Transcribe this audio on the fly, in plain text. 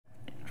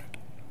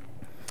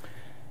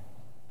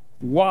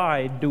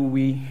Why do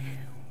we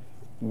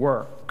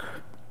work?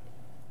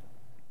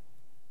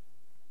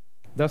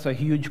 That's a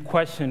huge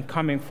question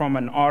coming from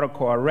an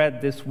article I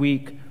read this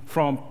week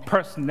from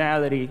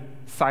Personality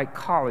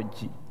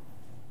Psychology.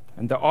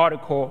 And the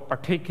article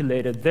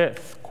articulated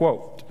this,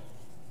 quote,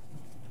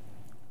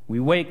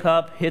 "We wake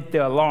up, hit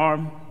the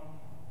alarm,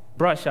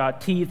 brush our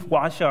teeth,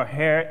 wash our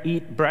hair,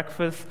 eat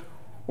breakfast,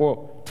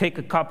 or take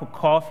a cup of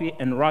coffee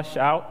and rush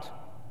out.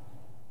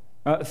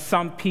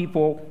 Some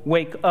people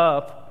wake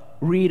up,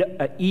 read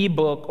an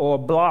ebook or a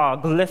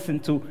blog, listen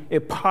to a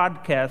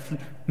podcast,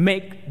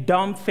 make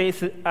dumb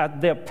faces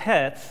at their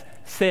pets,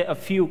 say a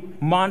few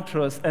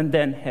mantras, and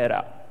then head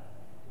out.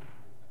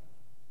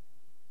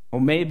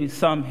 Or maybe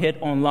some hit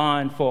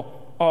online for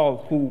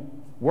all who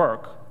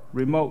work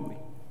remotely.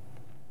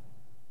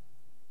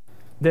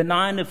 The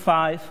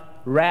 9-to-5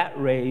 rat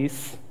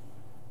race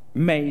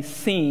may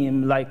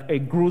seem like a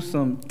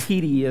gruesome,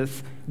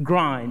 tedious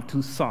grind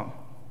to some.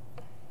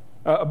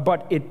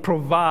 But it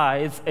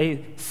provides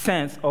a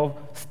sense of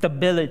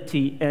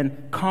stability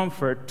and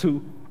comfort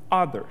to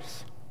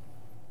others.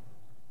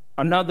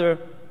 Another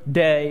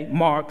day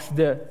marks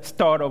the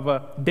start of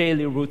a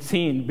daily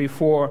routine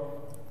before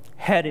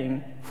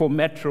heading for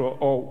metro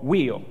or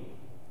wheel.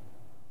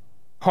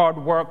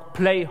 Hard work,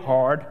 play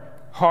hard.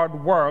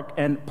 Hard work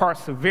and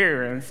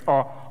perseverance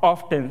are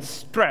often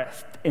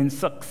stressed in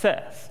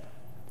success.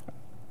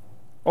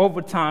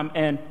 Overtime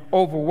and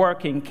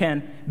overworking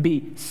can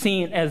be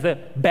seen as a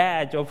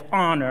badge of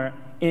honor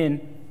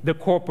in the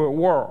corporate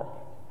world.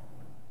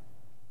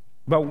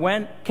 But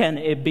when can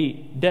it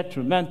be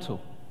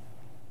detrimental?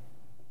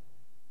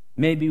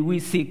 Maybe we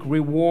seek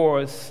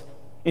rewards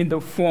in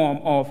the form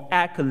of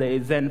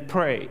accolades and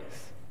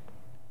praise.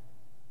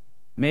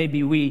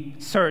 Maybe we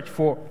search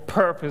for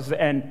purpose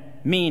and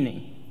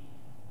meaning.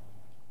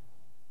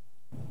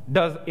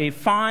 Does a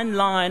fine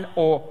line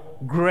or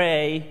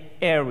gray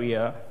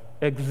area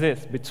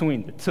exist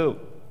between the two?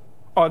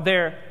 Are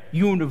there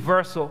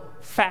universal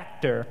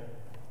factor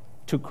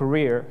to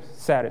career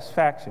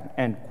satisfaction?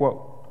 End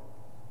quote.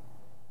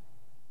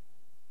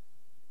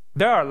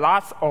 There are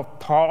lots of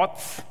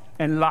thoughts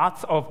and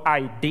lots of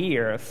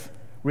ideas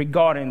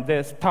regarding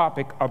this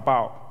topic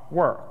about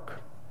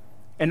work.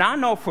 And I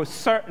know for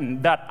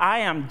certain that I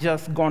am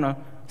just going to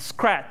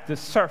scratch the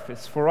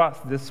surface for us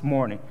this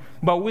morning.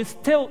 But we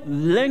still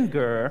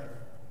linger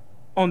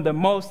on the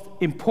most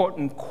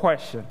important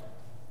question.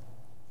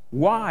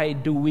 Why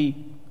do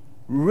we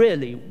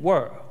really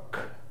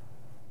work?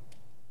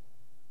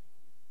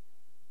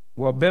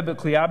 Well,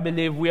 biblically, I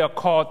believe we are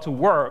called to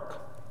work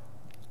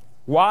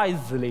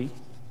wisely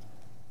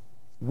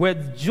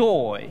with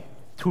joy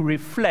to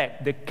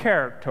reflect the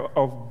character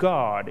of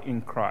God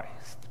in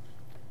Christ.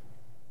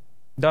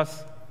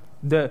 Thus,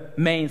 the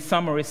main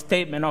summary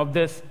statement of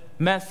this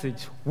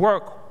message: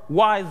 work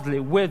wisely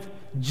with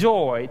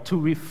joy to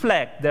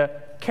reflect the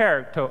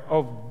character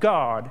of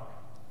God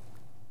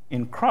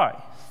in Christ.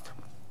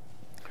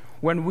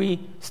 When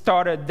we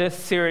started this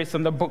series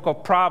on the book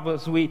of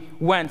Proverbs, we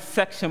went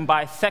section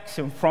by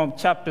section from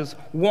chapters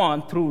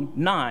 1 through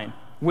 9,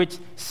 which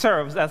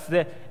serves as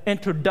the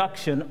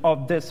introduction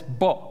of this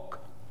book.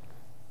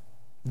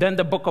 Then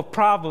the book of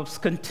Proverbs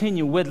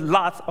continues with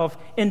lots of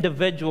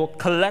individual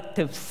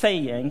collective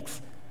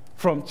sayings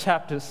from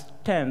chapters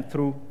 10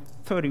 through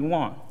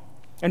 31.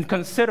 And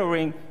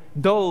considering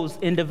those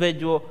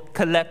individual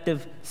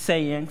collective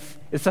sayings,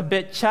 it's a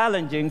bit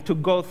challenging to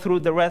go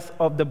through the rest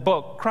of the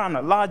book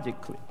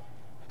chronologically.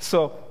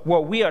 So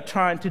what we are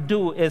trying to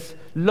do is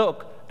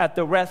look at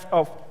the rest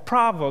of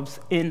Proverbs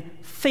in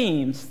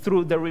themes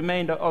through the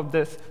remainder of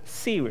this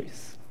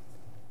series.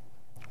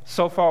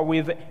 So far,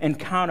 we've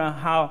encountered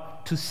how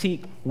to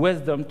seek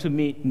wisdom to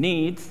meet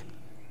needs.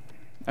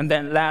 And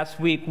then last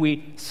week,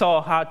 we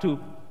saw how to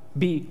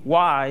be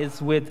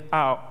wise with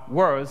our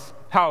words,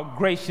 how to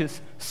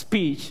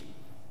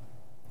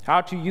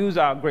use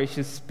our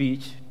gracious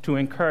speech to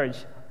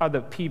encourage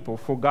other people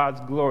for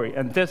God's glory.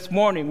 And this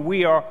morning,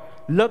 we are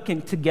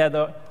looking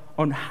together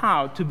on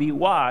how to be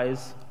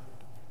wise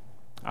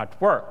at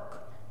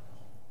work.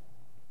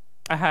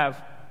 I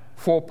have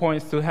 4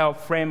 points to help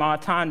frame our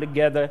time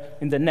together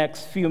in the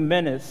next few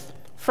minutes.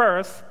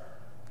 First,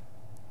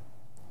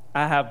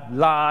 I have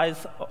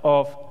lies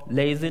of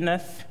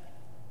laziness.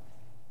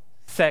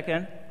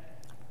 Second,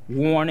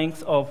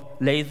 warnings of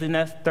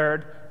laziness.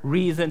 Third,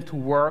 reason to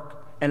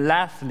work. And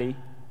lastly,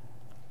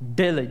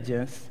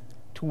 diligence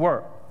to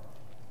work.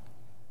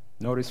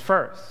 Notice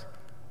first,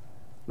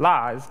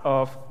 lies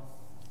of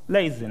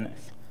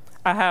laziness.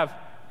 I have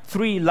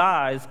 3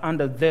 lies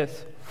under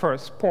this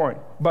first point,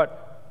 but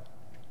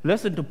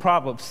listen to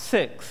Proverbs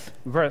 6,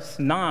 verse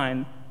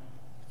 9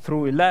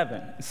 through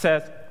 11. It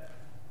says,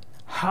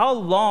 "How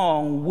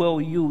long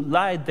will you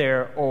lie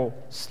there, O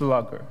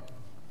sluggard?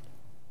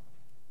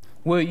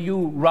 Will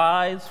you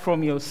rise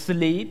from your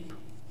sleep?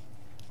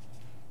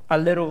 A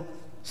little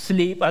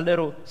sleep, a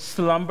little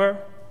slumber,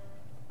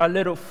 a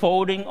little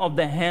folding of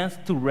the hands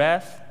to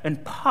rest,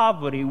 and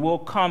poverty will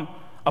come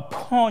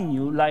upon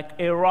you like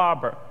a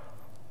robber,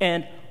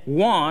 and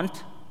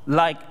want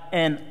like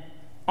an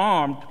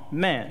armed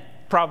man.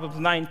 Proverbs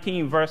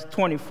 19, verse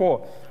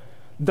 24.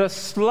 The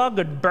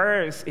sluggard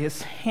buries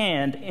his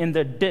hand in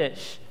the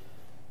dish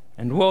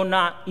and will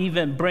not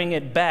even bring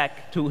it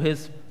back to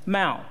his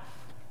mouth.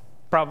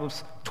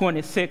 Proverbs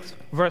 26,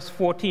 verse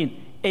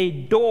 14. A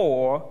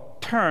door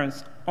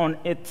turns on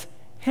its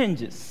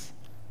hinges,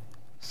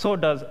 so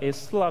does a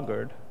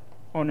sluggard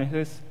on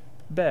his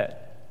bed.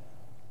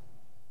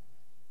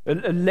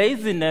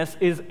 Laziness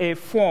is a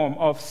form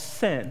of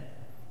sin.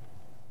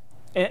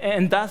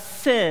 And that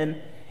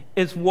sin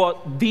is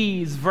what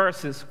these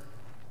verses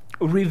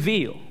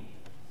reveal.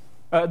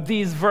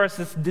 These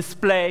verses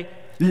display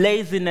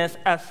laziness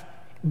as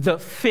the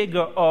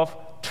figure of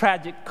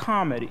tragic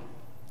comedy.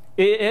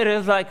 It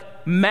is like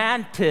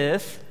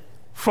Mantis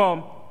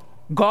from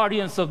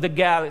Guardians of the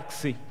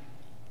Galaxy,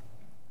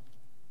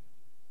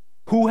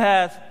 who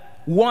has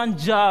one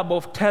job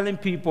of telling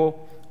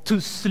people to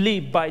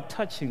sleep by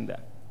touching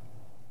them.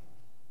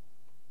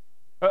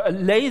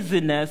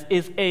 Laziness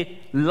is a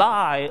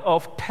lie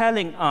of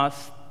telling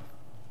us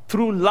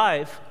through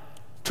life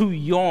to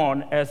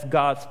yawn as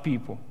God's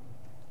people.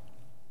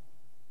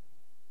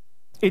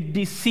 It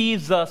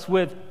deceives us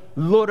with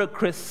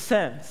ludicrous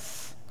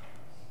sense,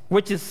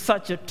 which is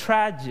such a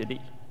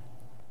tragedy.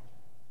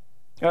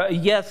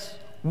 Yes,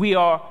 we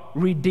are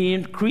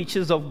redeemed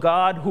creatures of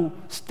God who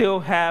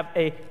still have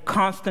a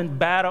constant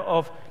battle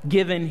of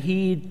giving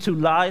heed to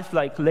lies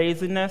like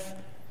laziness,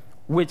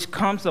 which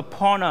comes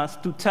upon us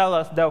to tell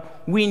us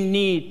that we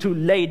need to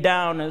lay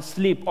down and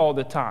sleep all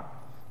the time,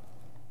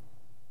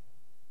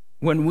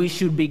 when we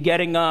should be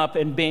getting up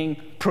and being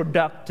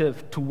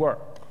productive to work.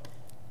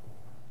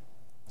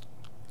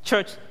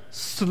 Church,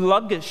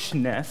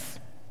 sluggishness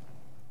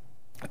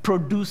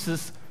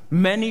produces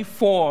many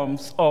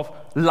forms of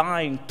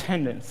lying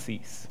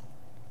tendencies.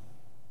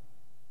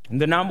 And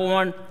the number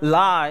one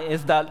lie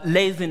is that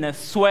laziness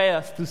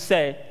swears to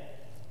say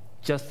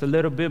just a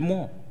little bit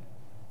more.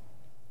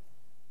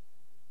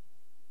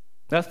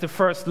 That's the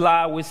first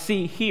lie we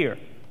see here.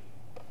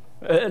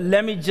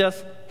 Let me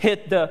just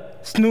hit the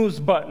snooze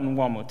button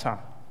one more time.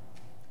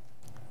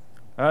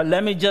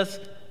 Let me just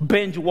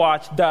binge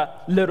watch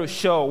that little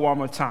show one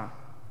more time.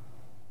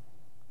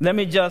 Let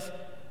me just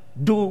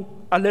do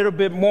a little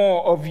bit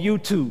more of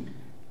YouTube.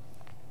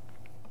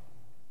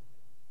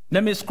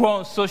 Let me scroll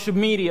on social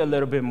media a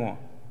little bit more.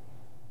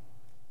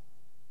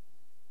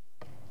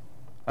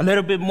 A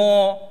little bit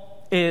more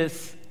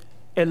is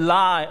a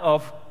lie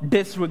of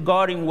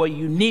disregarding what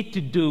you need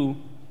to do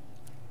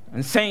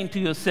and saying to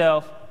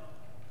yourself,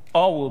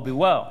 all will be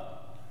well.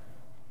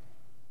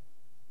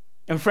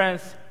 And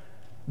friends,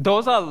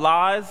 those are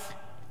lies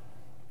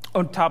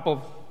on top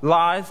of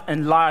lies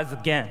and lies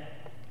again.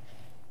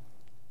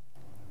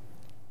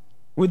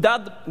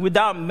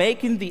 Without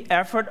making the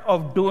effort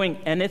of doing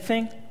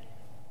anything,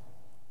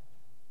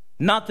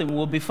 nothing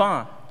will be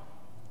fine.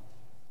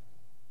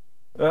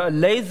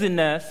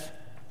 Laziness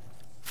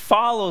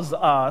follows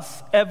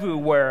us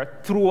everywhere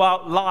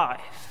throughout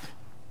life,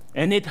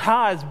 and it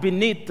hides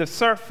beneath the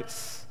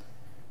surface.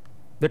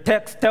 The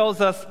text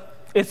tells us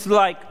it's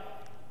like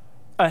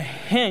a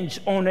hinge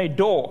on a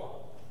door.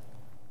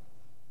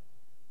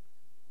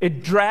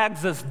 It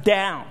drags us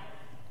down.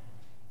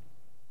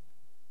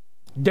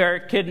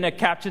 Derek Kidner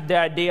captured the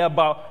idea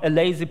about a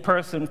lazy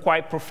person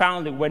quite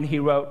profoundly when he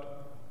wrote,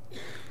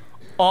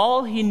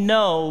 all he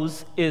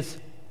knows is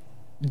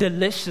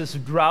delicious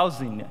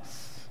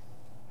drowsiness.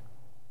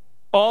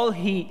 All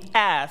he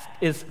asks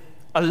is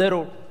a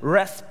little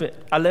respite,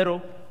 a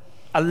little.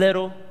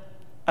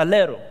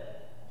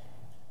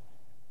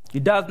 He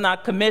does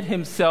not commit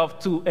himself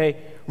to a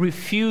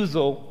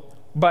refusal,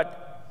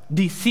 but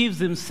deceives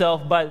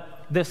himself by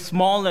the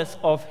smallness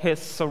of his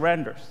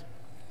surrenders.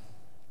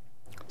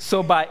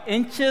 So by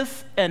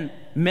inches and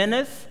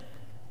minutes,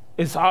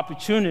 his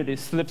opportunity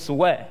slips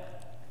away.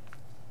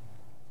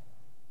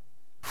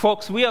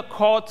 Folks, we are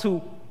called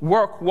to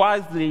work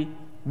wisely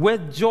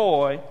with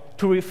joy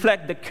to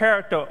reflect the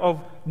character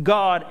of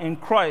God in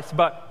Christ.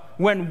 But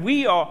when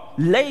we are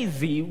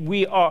lazy,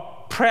 we are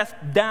pressed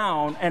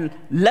down and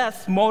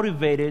less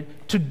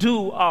motivated to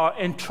do our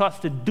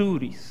entrusted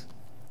duties.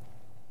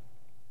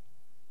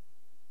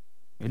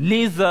 It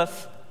leads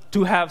us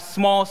to have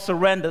small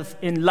surrenders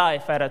in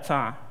life at a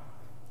time.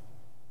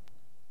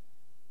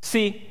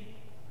 See,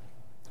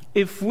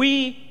 if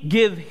we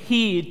give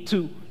heed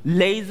to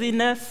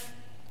laziness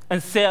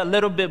and say a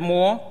little bit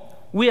more,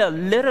 we are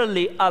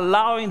literally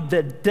allowing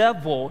the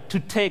devil to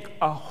take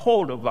a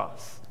hold of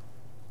us.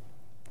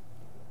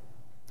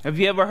 Have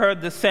you ever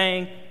heard the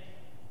saying,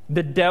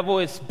 the devil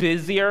is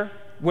busier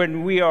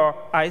when we are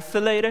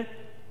isolated?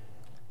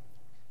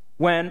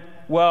 I'm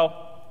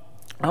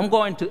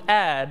going to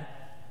add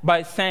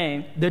by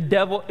saying the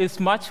devil is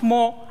much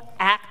more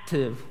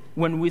active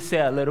when we say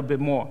a little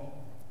bit more.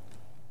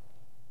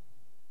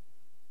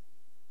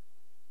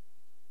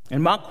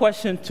 And my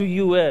question to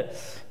you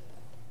is,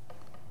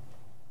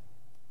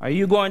 are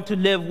you going to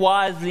live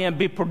wisely and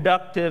be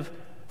productive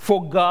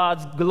for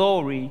God's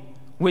glory,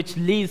 which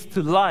leads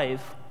to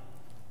life?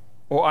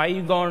 Or are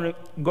you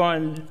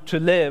going to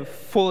live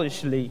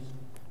foolishly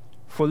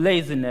for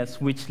laziness,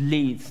 which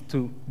leads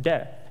to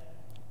death.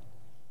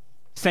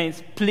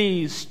 Saints,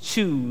 please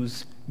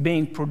choose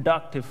being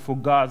productive for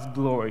God's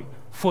glory,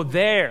 for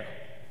there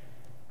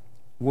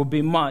will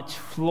be much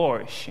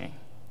flourishing.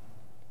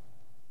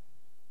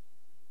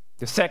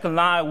 The second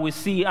lie we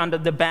see under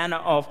the banner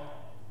of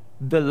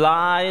the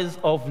lies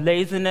of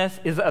laziness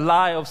is a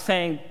lie of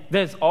saying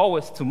there's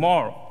always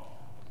tomorrow.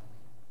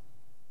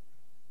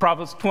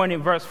 Proverbs 20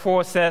 verse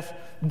 4 says,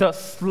 "The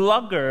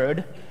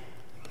sluggard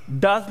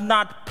does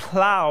not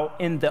plow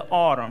in the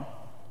autumn.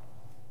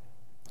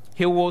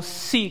 He will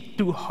seek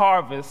to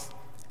harvest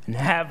and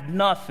have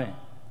nothing."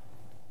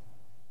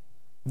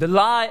 The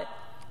lie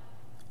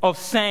of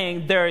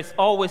saying there is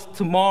always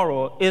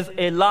tomorrow is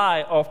a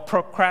lie of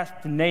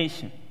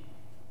procrastination.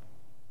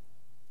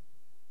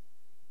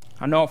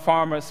 I know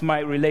farmers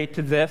might relate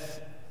to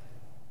this.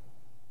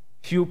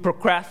 If you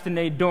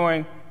procrastinate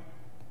during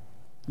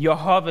your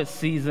harvest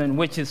season,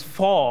 which is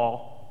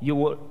fall, you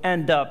will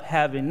end up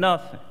having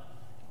nothing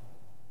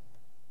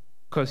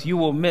because you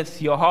will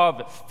miss your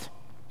harvest.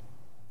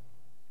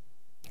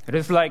 It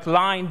is like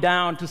lying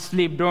down to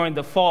sleep during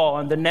the fall,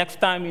 and the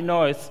next time you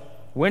know it's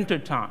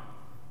wintertime.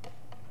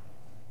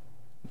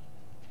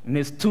 And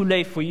it's too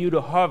late for you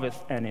to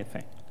harvest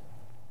anything.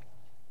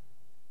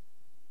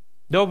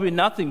 There will be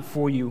nothing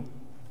for you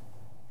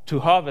to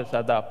harvest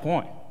at that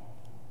point.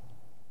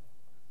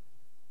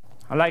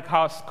 I like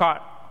how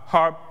Scott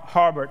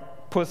Harbert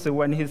puts it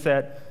when he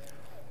said,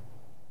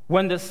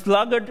 "When the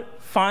sluggard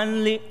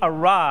finally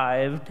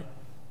arrived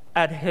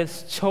at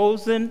his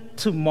chosen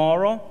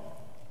tomorrow,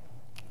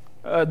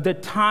 the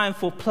time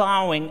for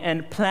plowing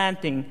and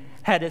planting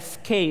had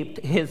escaped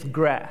his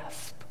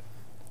grasp."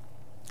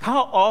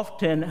 How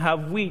often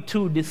have we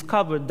too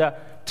discovered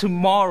that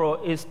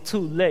tomorrow is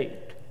too late?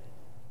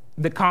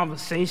 The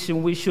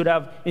conversation we should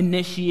have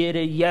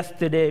initiated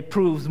yesterday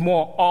proves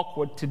more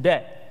awkward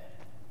today.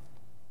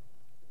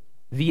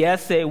 The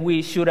essay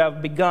we should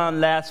have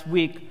begun last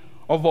week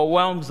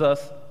overwhelms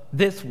us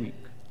this week.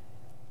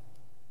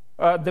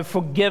 The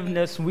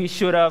forgiveness we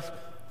should have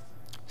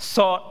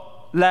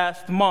sought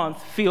last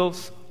month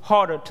feels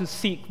harder to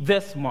seek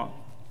this month.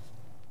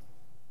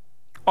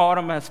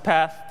 Autumn has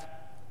passed,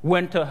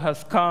 winter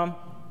has come,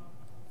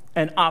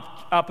 and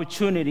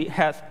opportunity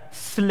has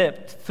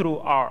slipped through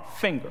our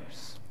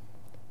fingers.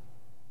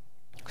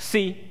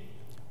 See,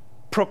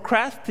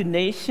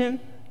 procrastination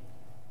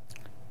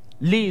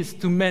leads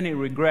to many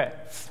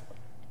regrets.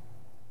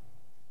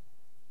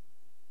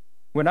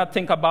 When I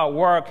think about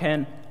work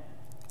and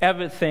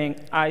everything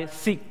I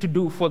seek to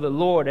do for the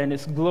Lord and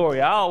His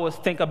glory, I always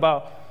think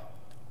about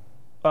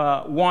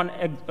one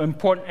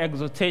important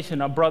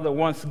exhortation a brother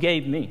once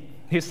gave me.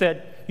 He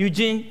said,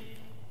 "Eugene,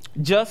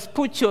 just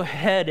put your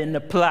head in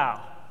the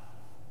plow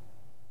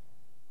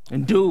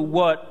and do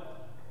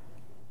what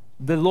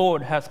the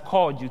Lord has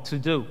called you to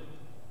do."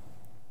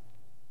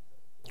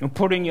 And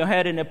putting your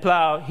head in the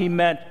plow, he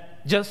meant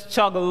just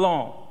chug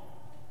along.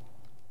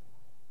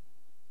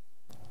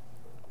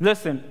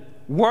 Listen,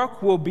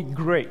 work will be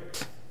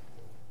great.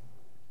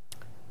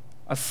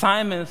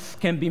 Assignments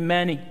can be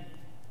many.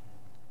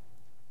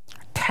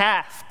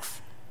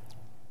 Tasks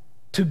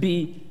to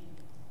be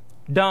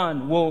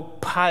done will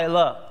pile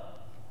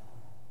up.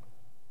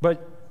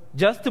 But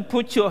just to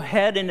put your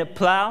head in the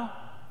plow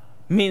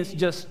means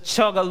just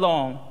chug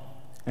along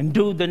and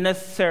do the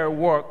necessary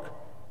work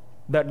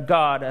that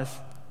God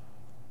has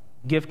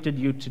gifted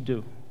you to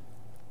do.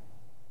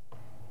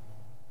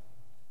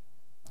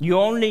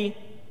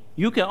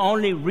 You can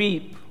only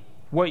reap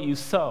what you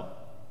sow.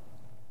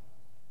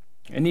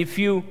 And if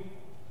you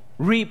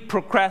reap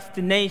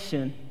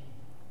procrastination,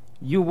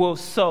 you will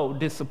sow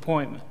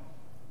disappointment.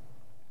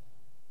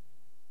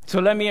 So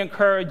let me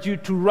encourage you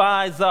to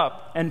rise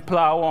up and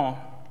plow on.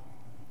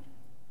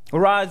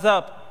 Rise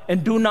up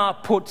and do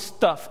not put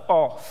stuff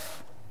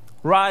off.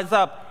 Rise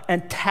up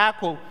and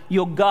tackle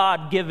your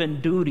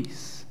God-given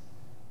duties.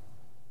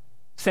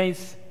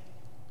 Saints,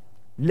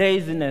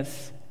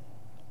 laziness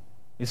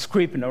is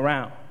creeping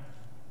around.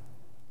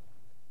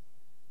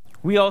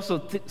 We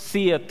also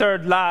see a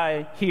third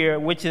lie here,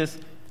 which is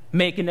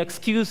making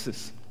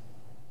excuses.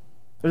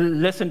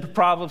 Listen to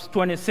Proverbs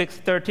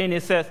 26:13.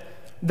 It says,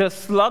 "The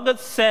sluggard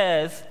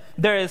says,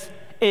 there is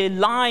a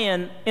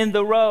lion in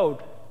the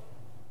road.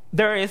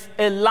 There is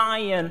a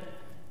lion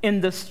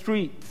in the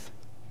streets."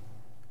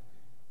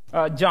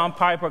 John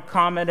Piper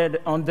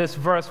commented on this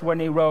verse when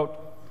he wrote,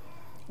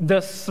 "The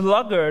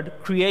sluggard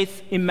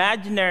creates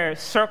imaginary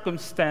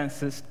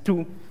circumstances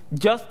to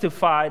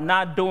justify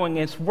not doing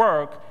his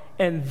work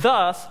and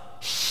thus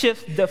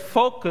shifts the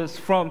focus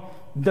from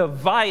the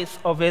vice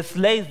of his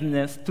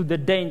laziness to the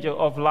danger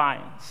of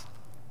lions.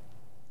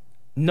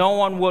 No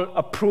one will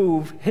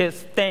approve his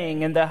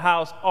staying in the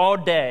house all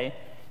day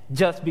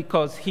just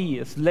because he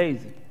is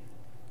lazy.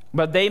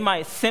 But they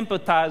might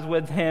sympathize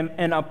with him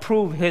and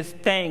approve his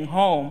staying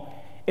home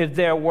if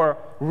there were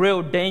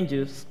real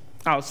dangers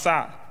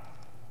outside.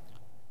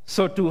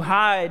 So to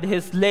hide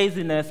his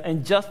laziness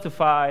and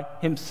justify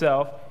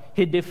himself,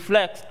 he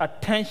deflects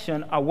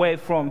attention away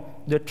from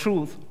the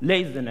truth,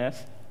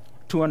 laziness,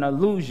 to an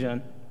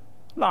illusion,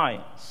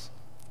 lions.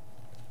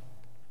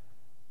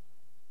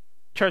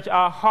 Church,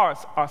 our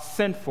hearts are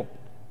sinful,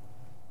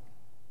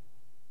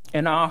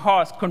 and our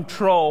hearts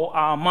control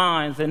our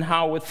minds and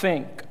how we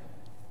think.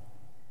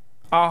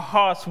 Our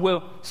hearts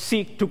will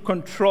seek to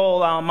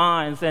control our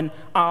minds, and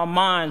our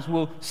minds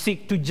will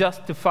seek to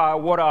justify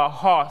what our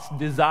hearts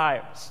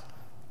desires.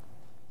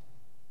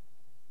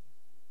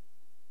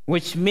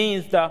 Which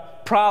means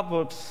that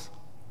Proverbs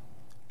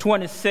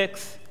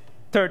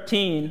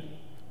 26:13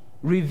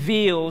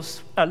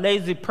 reveals a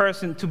lazy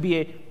person to be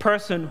a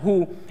person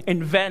who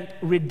invents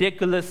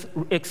ridiculous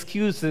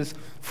excuses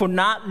for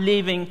not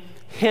leaving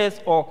his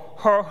or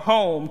her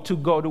home to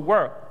go to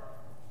work.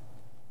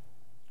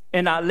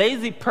 And a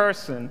lazy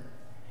person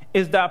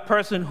is that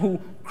person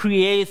who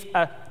creates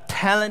a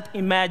talent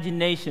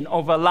imagination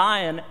of a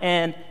lion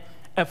and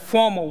a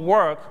formal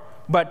work,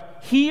 but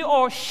he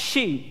or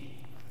she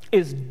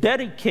is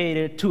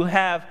dedicated to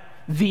have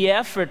the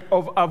effort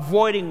of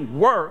avoiding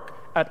work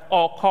at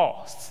all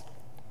costs.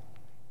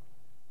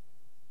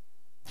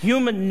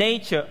 Human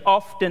nature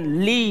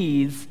often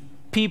leads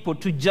people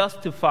to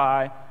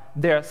justify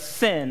their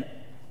sin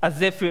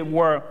as if it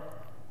were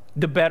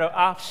the better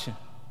option,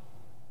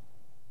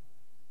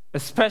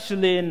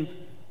 especially in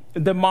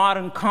the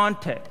modern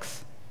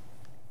context.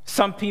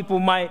 Some people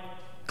might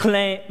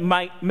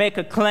make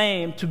a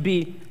claim to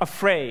be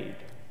afraid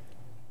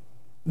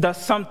that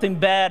something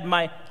bad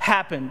might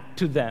happen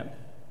to them.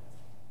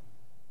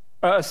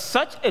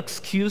 Such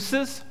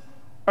excuses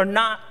are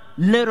not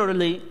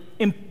literally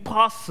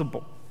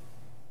impossible,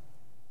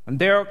 and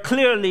they are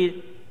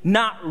clearly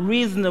not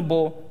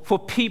reasonable for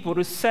people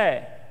to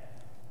say.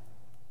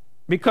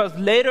 Because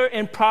later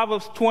in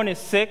Proverbs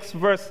 26,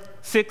 verse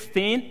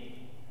 16,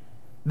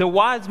 the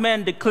wise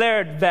man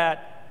declared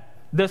that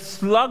the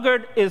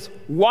sluggard is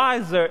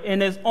wiser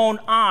in his own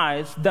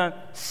eyes than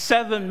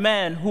 7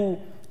 men who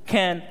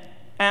can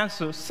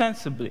answer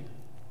sensibly.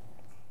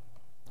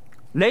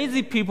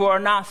 Lazy people are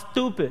not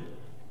stupid.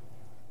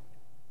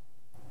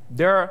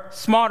 They're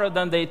smarter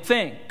than they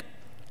think.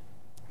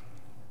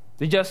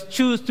 They just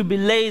choose to be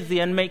lazy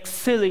and make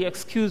silly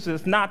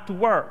excuses not to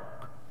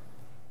work.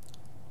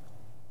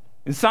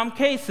 In some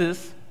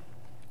cases,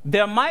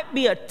 there might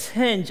be a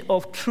tinge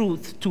of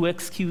truth to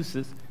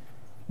excuses,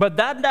 but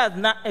that does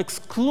not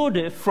exclude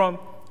it from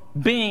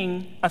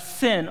being a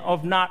sin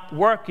of not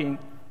working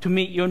to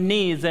meet your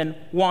needs and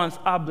one's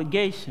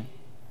obligation.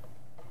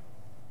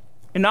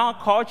 In our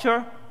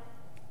culture,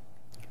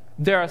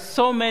 there are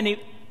so many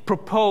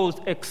proposed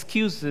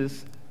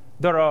excuses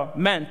that are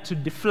meant to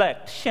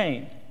deflect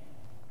shame,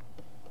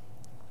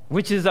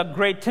 which is a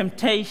great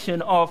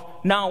temptation of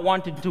not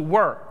wanting to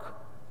work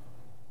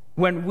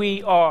when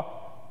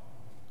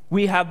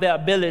we have the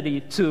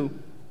ability to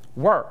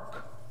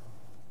work.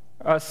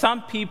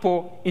 Some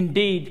people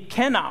indeed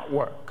cannot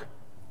work,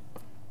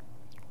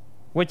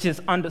 which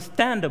is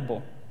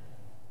understandable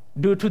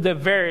due to the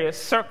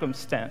various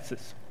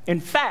circumstances. In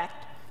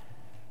fact,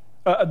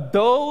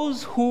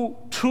 those who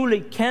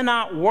truly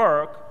cannot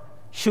work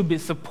should be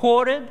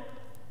supported,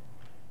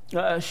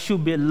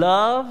 should be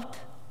loved,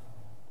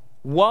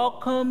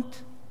 welcomed,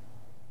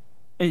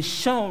 and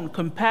shown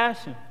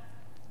compassion.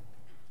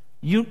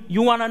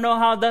 You want to know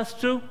how that's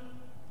true?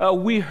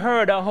 We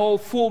heard a whole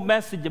full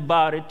message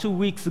about it 2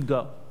 weeks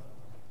ago,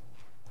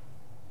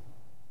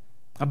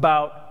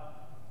 about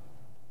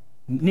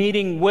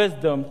needing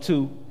wisdom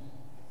to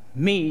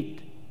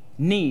meet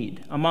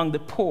need among the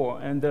poor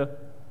and the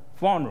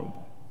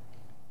vulnerable.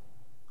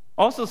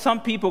 Also, some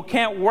people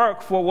can't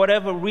work for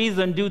whatever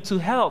reason due to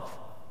health,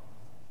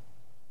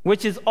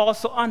 which is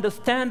also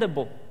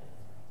understandable.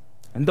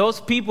 And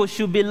those people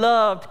should be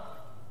loved,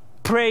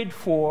 prayed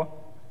for,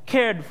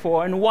 cared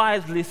for, and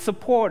wisely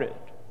supported.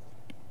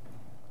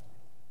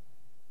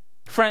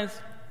 Friends,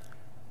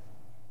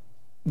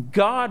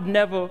 God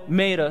never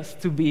made us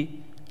to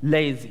be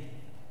lazy.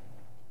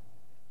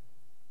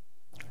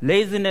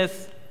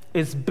 Laziness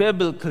is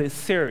biblically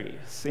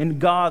serious in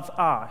God's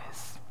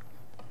eyes.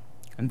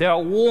 And there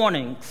are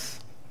warnings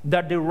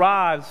that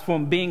derive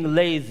from being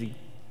lazy,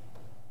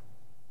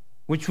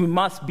 which we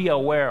must be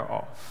aware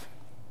of.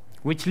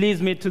 Which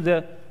leads me to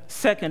the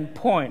second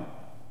point,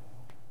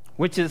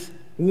 which is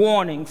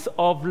warnings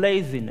of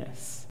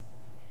laziness.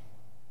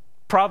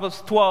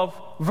 Proverbs 12,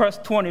 verse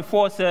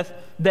 24 says,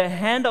 "The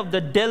hand of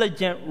the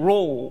diligent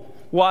rule,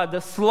 while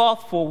the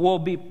slothful will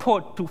be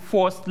put to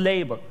forced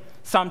labor."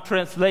 Some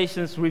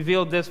translations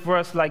reveal this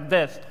verse like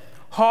this: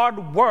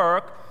 "Hard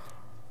work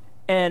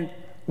and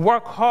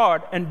work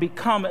hard and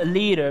become a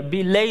leader.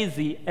 Be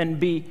lazy and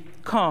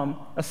become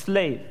a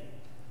slave."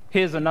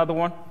 Here's another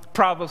one.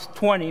 Proverbs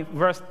 20,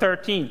 verse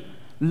 13.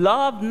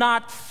 "Love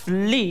not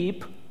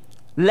sleep,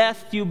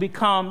 lest you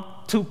become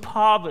to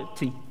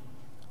poverty.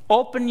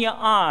 Open your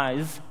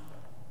eyes,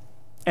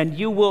 and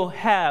you will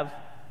have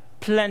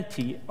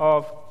plenty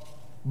of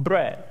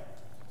bread."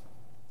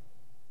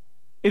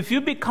 If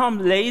you become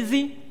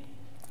lazy,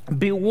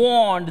 be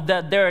warned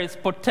that there is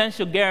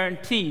potential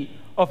guarantee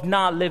of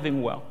not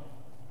living well.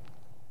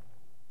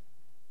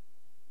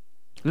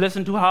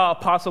 Listen to how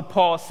Apostle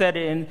Paul said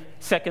it in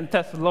 2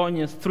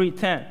 Thessalonians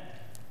 3:10.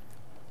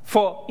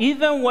 For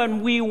even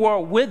when we were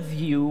with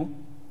you,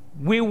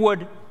 we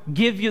would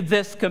give you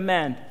this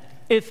command.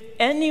 If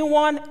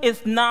anyone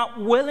is not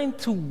willing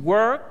to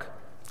work,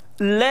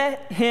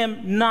 let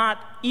him not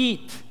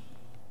eat.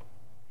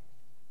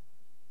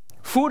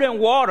 Food and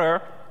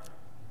water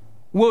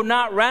will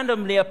not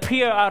randomly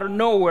appear out of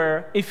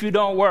nowhere if you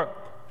don't work.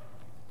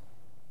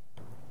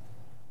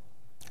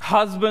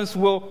 Husbands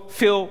will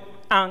feel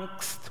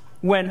angst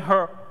when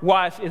her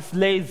wife is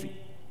lazy.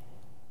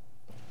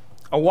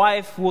 A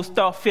wife will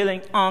start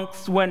feeling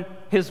angst when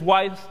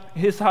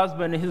his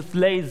husband is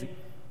lazy.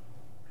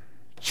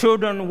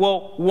 Children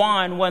will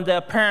whine when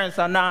their parents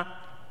are not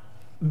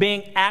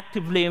being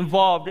actively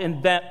involved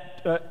in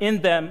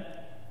them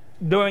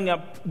during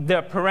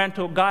their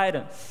parental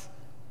guidance.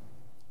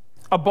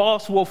 A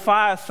boss will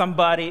fire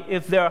somebody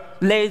if they're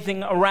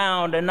lazing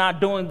around and not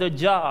doing their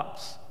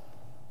jobs.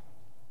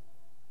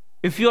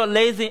 If you're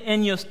lazy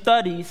in your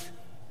studies,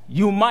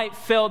 you might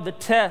fail the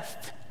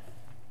test.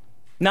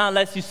 Not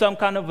unless you're some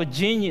kind of a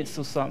genius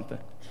or something.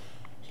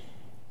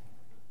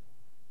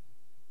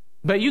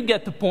 But you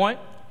get the point.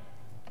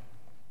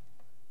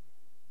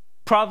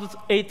 Proverbs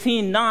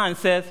 18:9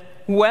 says,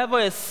 whoever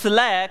is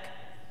slack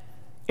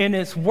in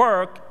his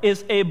work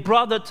is a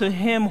brother to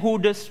him who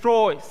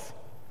destroys.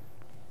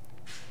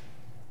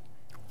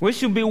 We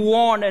should be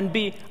warned and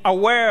be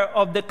aware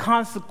of the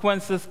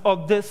consequences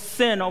of this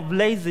sin of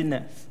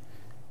laziness.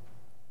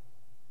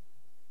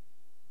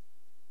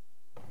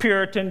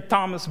 Puritan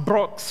Thomas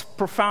Brooks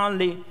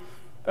profoundly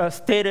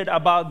stated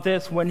about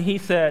this when he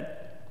said,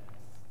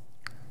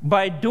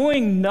 by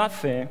doing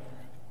nothing,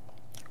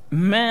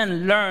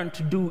 men learn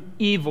to do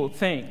evil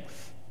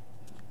things.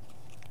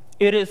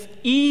 It is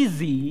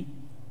easy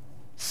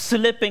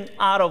slipping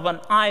out of an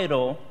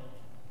idle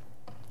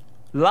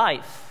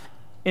life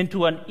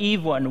into an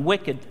evil and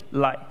wicked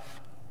life.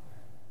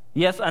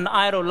 Yes, an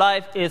idle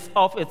life is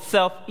of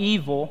itself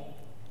evil,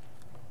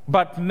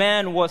 but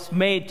man was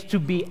made to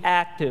be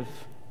active,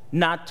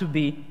 not to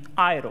be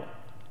idle.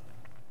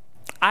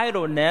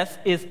 Idleness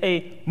is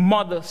a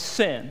mother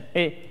sin,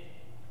 a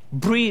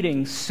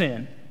breeding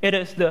sin. It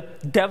is the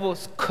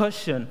devil's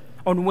cushion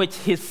on which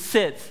he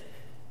sits,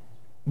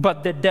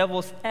 but the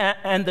devil's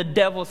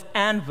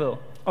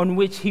anvil on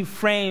which he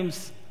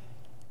frames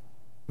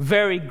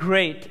very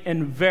great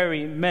and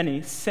very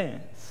many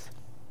sins.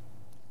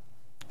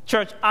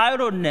 Church,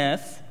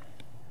 idleness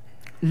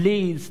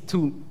leads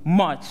to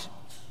much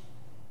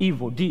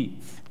evil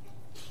deeds.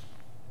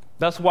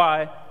 That's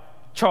why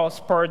Charles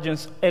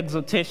Spurgeon's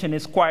exhortation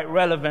is quite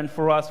relevant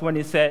for us when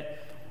he said,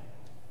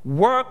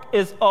 work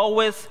is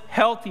always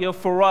healthier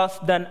for us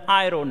than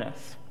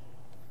idleness.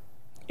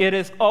 It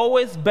is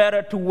always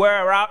better to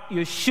wear out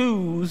your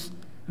shoes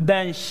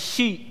than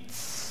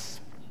sheets.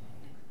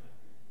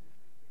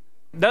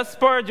 That's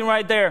Spurgeon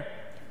right there.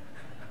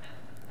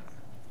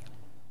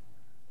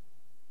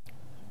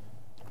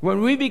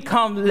 When we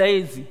become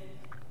lazy,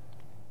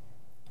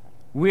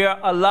 we are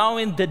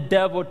allowing the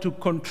devil to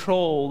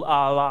control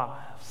our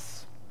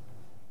lives.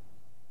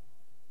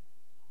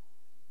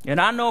 And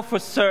I know for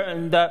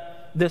certain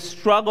that the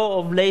struggle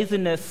of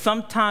laziness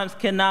sometimes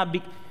cannot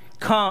be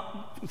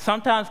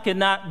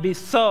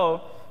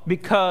so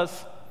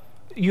because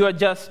you are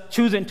just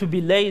choosing to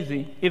be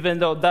lazy, even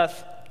though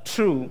that's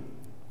true.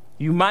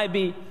 You might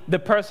be the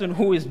person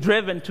who is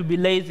driven to be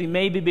lazy,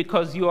 maybe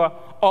because you are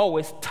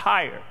always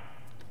tired.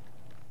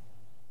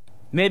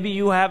 Maybe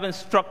you haven't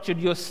structured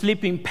your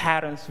sleeping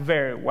patterns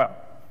very well.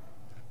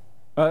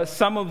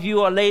 Some of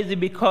you are lazy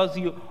because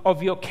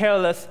of your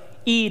careless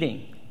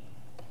eating.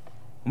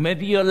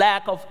 Maybe your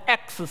lack of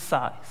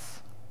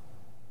exercise.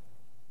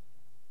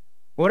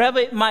 Whatever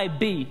it might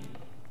be,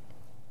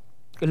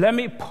 let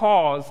me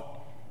pause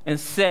and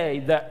say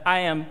that I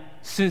am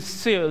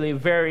sincerely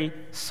very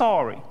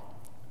sorry.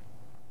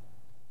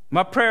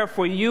 My prayer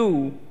for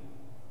you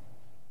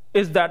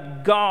is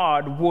that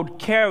God would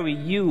carry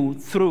you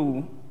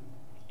through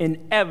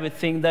in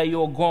everything that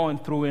you're going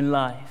through in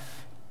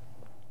life.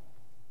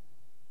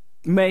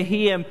 May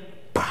He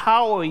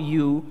empower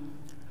you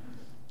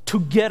to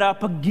get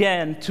up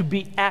again, to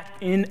be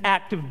in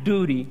active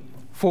duty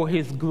for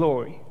His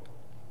glory.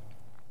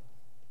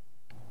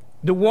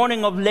 The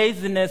warning of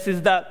laziness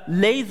is that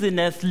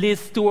laziness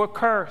leads to a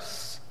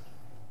curse.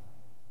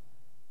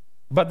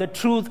 But the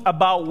truth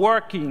about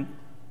working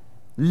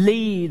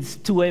leads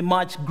to a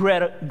much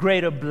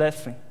greater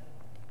blessing.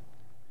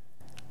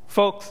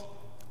 Folks,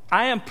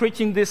 I am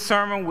preaching this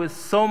sermon with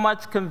so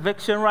much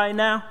conviction right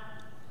now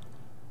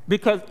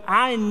because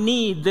I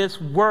need this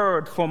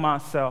word for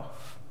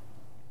myself.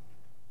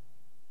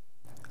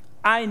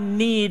 I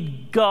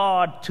need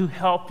God to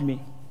help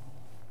me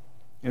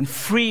and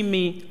free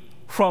me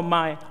from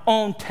my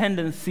own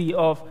tendency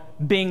of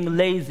being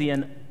lazy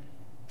and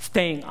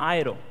staying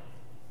idle.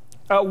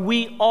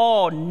 We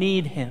all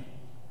need Him.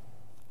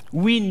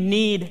 We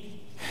need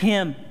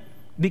Him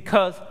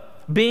because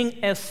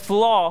being a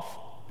sloth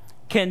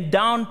can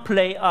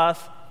downplay us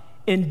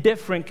in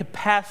different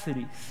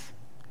capacities.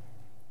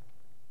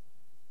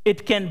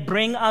 it can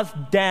bring us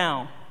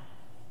down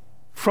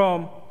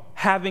from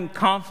having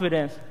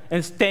confidence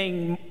and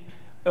staying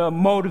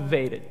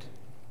motivated.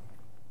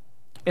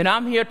 And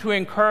I'm here to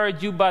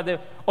encourage you by the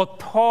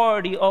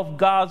authority of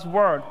God's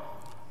word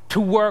to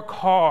work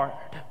hard.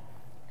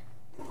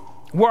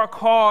 Work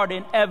hard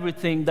in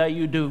everything that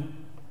you do,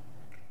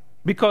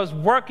 because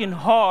working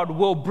hard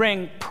will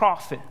bring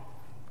profit.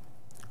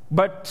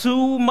 But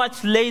too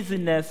much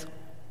laziness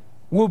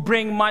will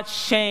bring much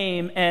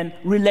shame and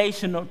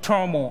relational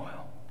turmoil.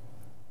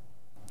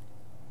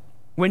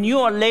 When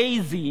you are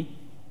lazy,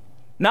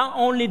 not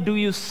only do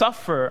you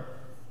suffer,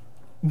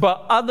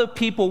 but other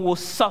people will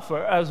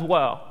suffer as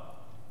well.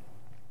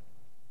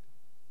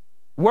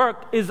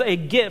 Work is a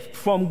gift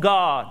from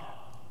God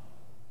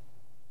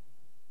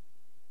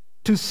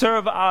to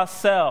serve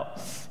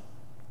ourselves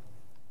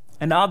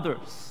and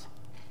others.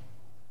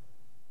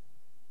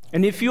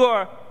 And if you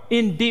are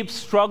in deep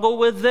struggle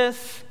with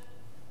this,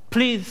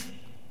 please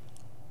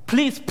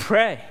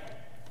pray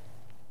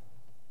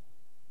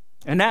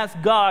and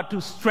ask God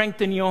to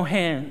strengthen your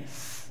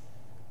hands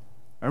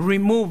and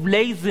remove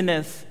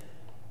laziness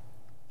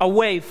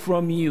away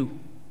from you.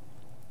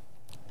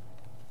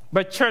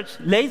 But church,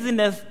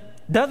 laziness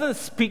doesn't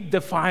speak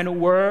the final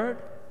word.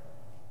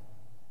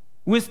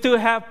 We still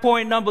have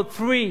point number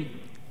 3,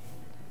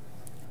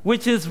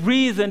 which is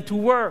reason to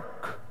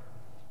work.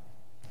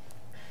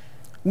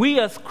 We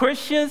as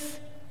Christians,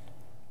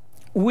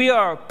 we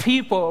are a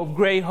people of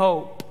great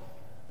hope.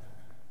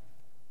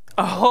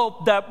 A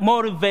hope that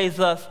motivates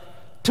us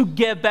to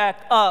get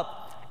back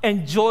up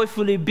and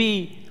joyfully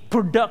be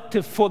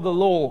productive for the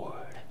Lord.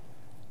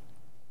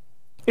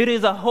 It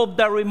is a hope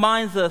that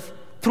reminds us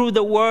through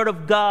the Word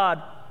of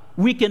God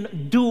we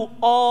can do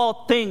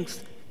all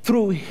things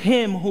through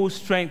Him who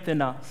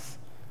strengthens us.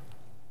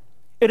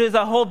 It is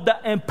a hope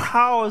that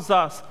empowers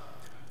us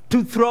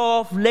to throw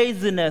off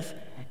laziness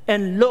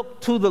and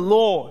look to the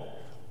Lord.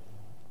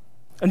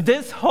 And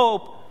this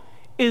hope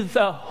is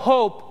a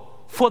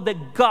hope for the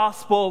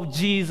gospel of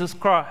Jesus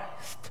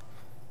Christ.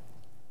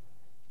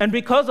 And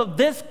because of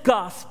this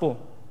gospel,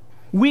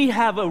 we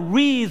have a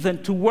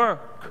reason to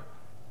work.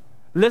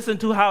 Listen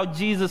to how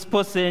Jesus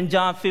puts it in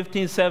John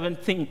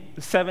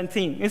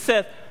 15:17. It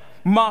says,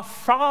 "My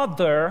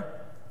Father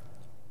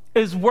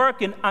is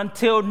working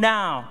until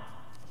now,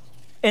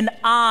 and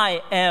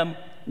I am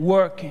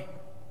working."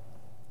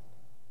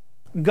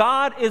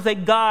 God is a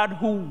God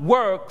who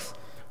works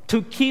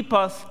to keep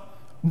us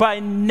by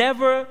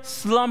never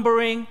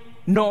slumbering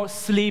nor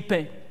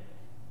sleeping.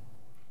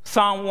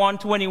 Psalm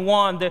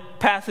 121, the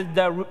passage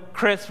that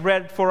Chris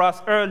read for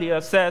us earlier,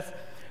 says,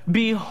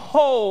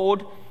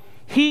 "Behold,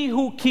 He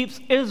who keeps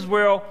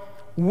Israel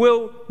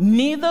will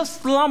neither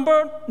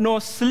slumber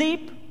nor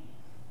sleep.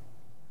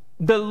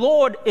 The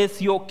Lord is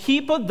your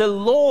keeper. The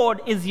Lord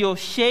is your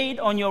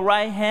shade on your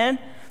right hand.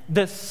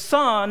 The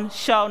sun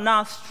shall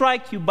not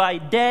strike you by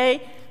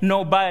day,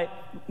 nor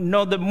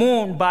the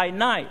moon by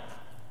night."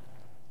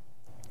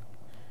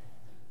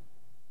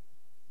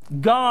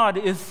 God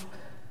is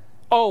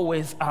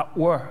always at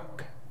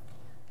work,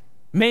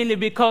 mainly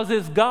because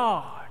it's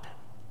God.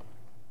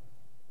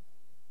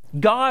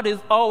 God is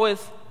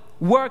always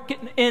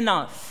working in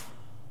us.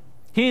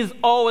 He is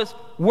always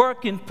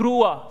working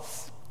through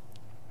us.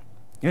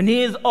 And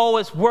He is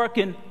always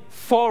working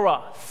for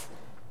us.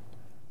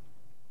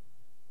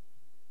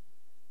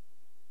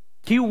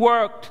 He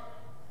worked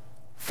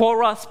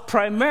for us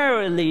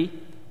primarily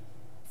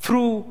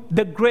through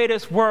the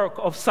greatest work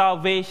of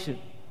salvation,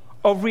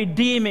 of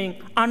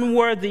redeeming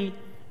unworthy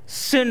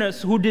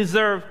sinners who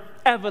deserve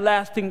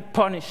everlasting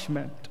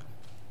punishment.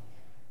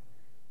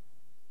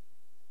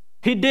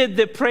 He did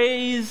the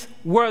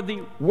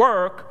praiseworthy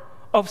work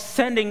of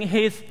sending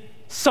His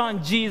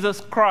Son,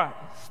 Jesus Christ,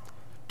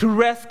 to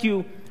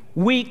rescue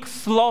weak,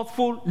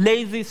 slothful,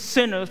 lazy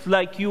sinners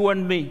like you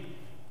and me.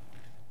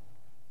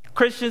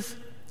 Christians,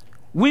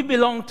 we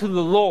belong to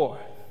the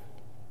Lord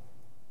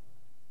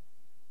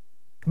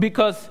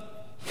because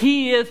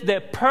He is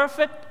the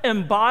perfect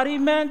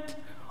embodiment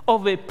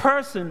of a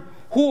person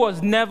who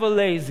was never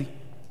lazy.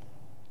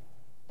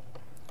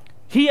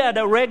 He had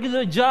a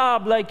regular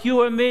job like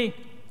you and me.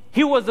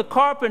 He was a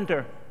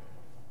carpenter.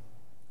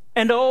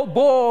 And oh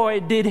boy,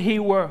 did he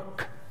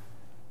work.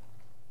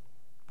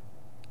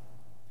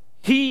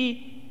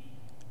 He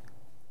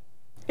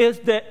is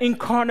the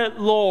incarnate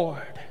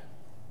Lord.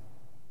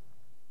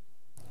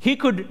 He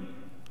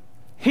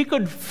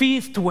could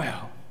feast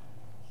well.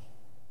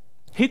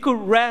 He could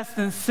rest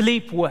and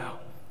sleep well.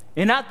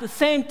 And at the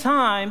same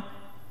time,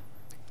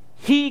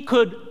 He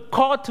could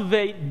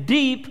cultivate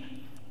deep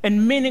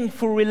and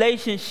meaningful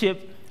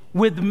relationships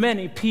with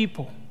many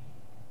people.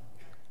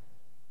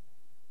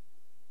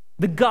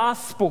 The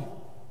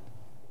gospel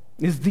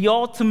is the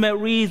ultimate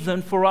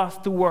reason for us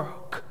to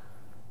work.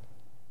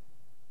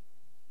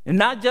 And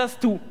not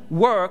just to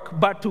work,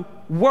 but to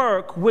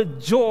work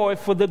with joy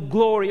for the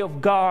glory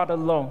of God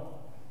alone.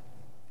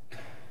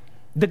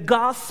 The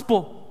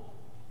gospel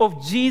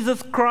of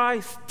Jesus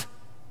Christ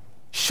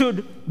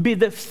should be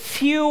the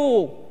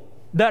fuel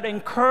that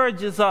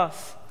encourages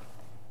us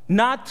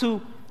not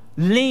to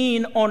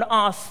lean on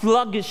our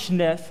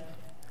sluggishness,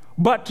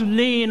 but to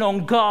lean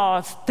on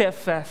God's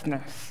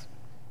steadfastness.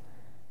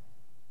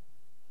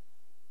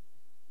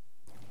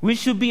 We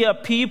should be a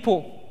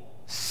people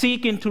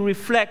seeking to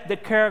reflect the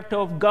character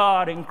of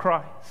God in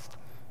Christ.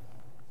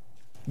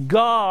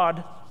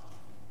 God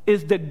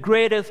is the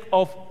greatest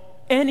of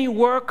any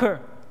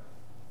worker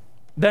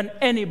than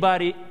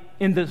anybody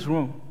in this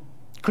room,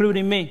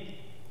 including me.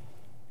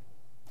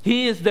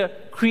 He is the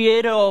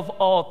creator of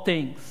all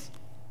things,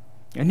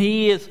 and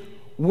He is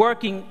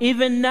working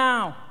even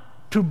now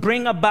to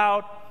bring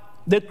about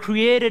the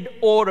created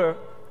order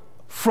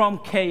from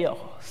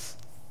chaos.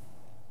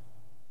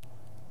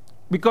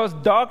 Because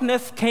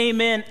darkness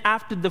came in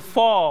after the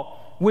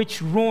fall,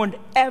 which ruined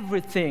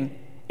everything,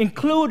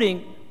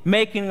 including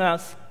making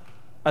us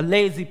a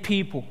lazy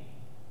people.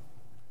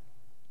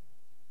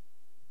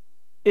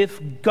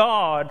 If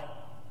God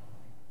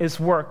is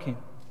working,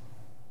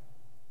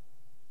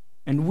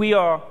 and we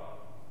are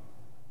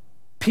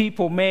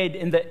people made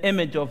in the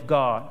image of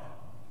God,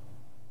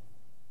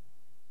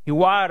 He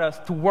wired us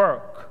to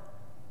work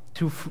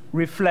to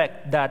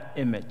reflect that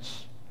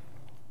image.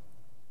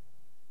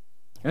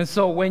 And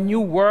so when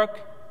you work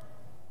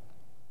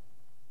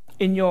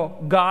in your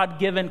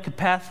God-given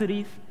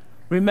capacities,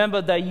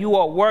 remember that you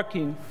are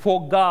working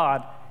for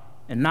God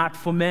and not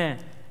for man.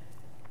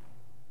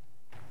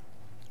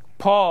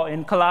 Paul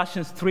in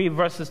Colossians 3,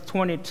 verses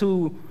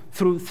 22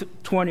 through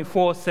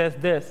 24 says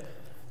this: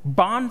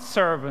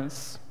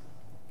 "Bondservants,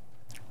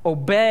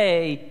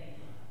 obey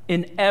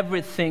in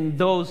everything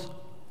those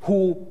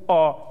who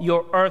are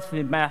your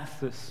earthly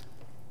masters,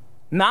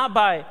 not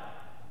by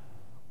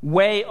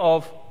way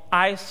of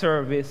eye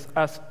service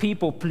as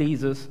people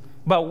pleasers,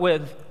 but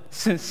with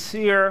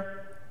sincerity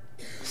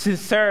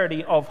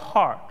of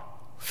heart,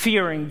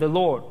 fearing the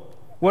Lord.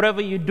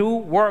 Whatever you do,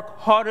 work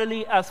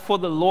heartily as for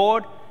the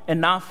Lord and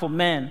not for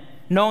men,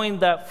 knowing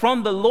that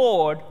from the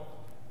Lord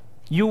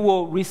you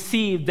will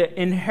receive the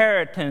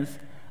inheritance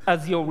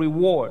as your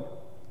reward.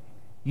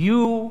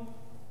 You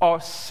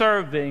are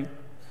serving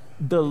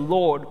the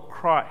Lord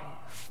Christ."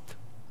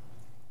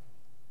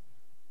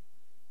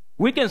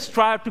 We can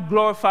strive to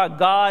glorify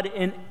God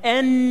in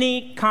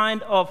any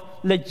kind of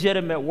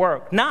legitimate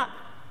work. Not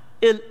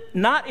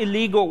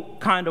illegal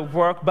kind of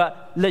work,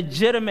 but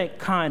legitimate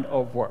kind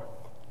of work.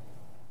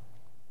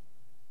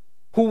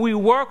 Who we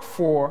work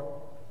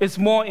for is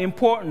more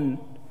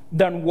important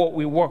than what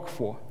we work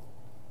for.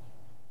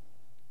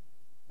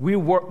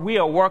 We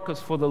are workers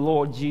for the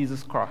Lord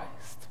Jesus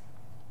Christ.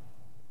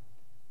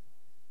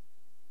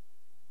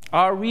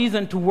 Our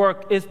reason to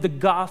work is the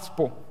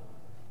gospel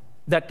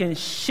that can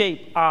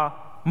shape our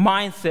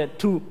mindset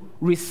to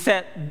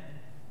reset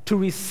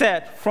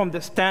from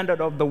the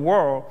standard of the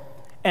world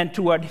and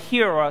to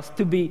adhere us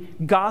to be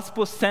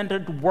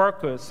gospel-centered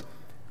workers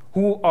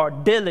who are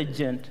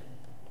diligent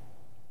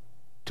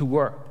to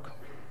work.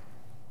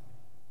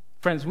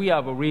 Friends, we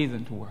have a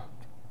reason to work.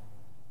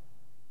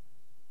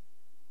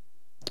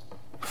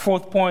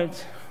 Fourth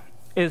point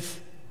is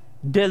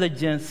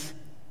diligence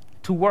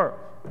to work.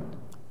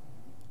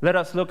 Let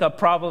us look at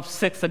Proverbs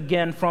 6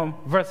 again from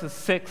verses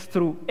 6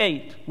 through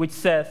 8, which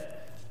says,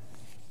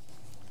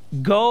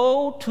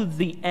 "Go to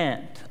the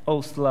ant,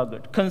 O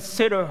sluggard,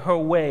 consider her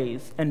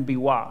ways and be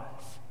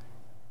wise.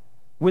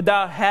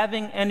 Without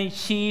having any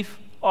chief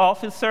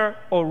officer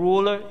or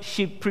ruler,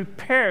 she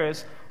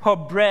prepares her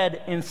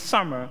bread in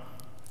summer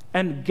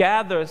and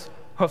gathers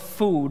her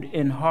food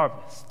in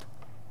harvest."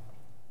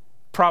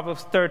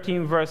 Proverbs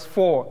 13, verse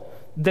 4,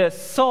 "The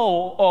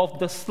soul of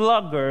the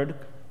sluggard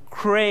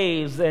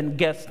craves and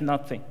gets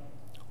nothing,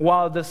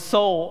 while the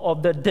soul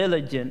of the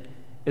diligent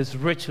is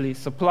richly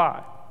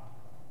supplied."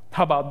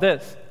 How about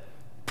this?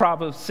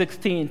 Proverbs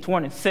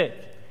 16:26,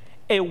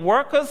 "A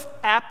worker's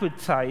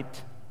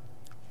appetite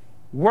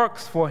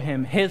works for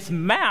him, his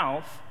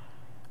mouth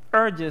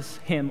urges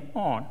him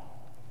on."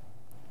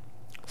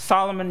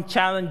 Solomon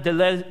challenged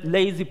the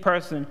lazy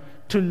person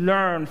to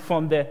learn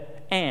from the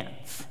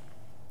ants,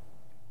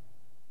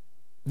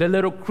 the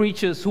little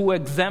creatures who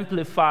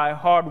exemplify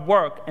hard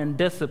work and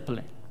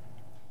discipline.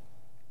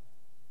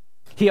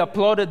 He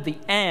applauded the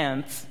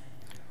ants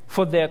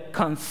for their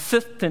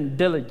consistent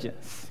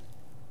diligence.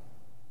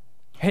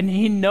 And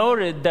he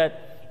noted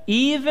that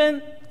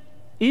even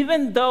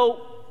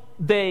though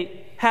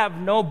they have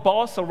no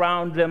boss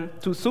around them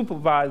to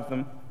supervise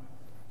them,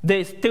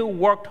 they still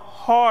worked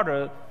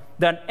harder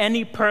than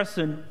any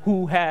person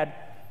who had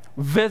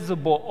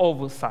visible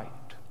oversight.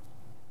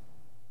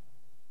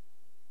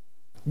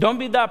 Don't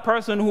be that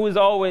person who is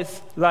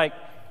always like,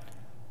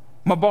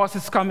 "My boss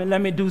is coming,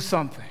 let me do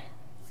something."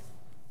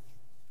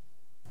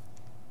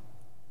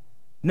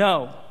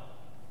 No.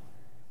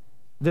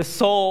 The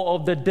soul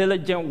of the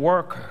diligent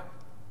worker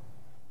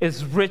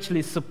is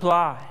richly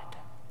supplied.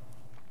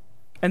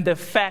 And the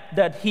fact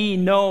that he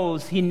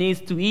knows he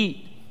needs to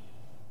eat,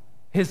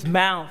 his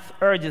mouth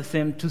urges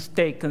him to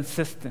stay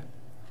consistent.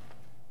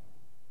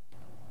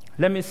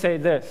 Let me say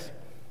this.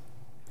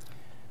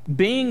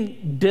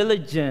 Being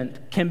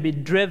diligent can be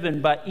driven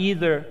by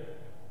either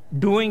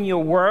doing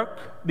your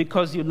work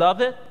because you love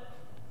it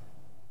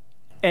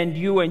and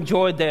you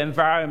enjoy the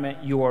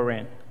environment you are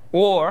in,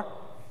 or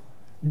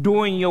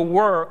doing your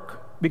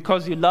work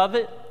because you love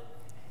it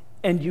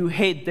and you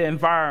hate the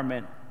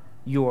environment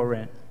you are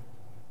in.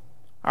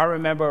 I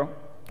remember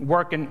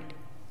working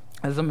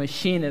as a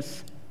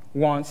machinist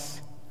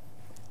once,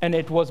 and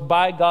it was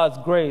by God's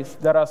grace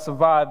that I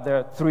survived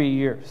there 3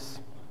 years.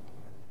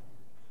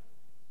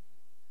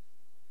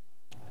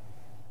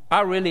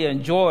 I really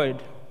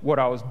enjoyed what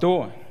I was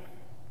doing,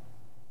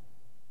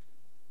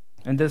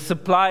 and they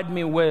supplied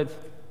me with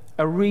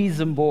a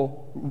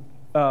reasonable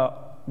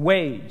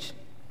wage.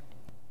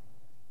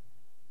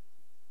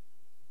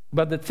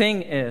 But the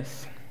thing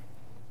is,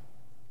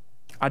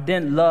 I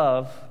didn't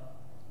love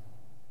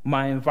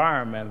my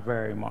environment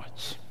very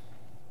much.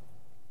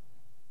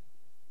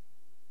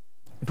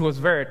 It was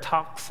very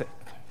toxic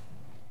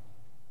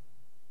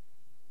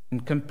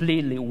and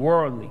completely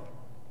worldly.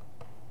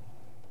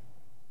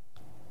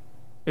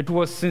 It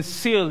was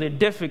sincerely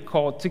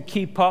difficult to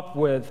keep up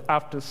with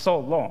after so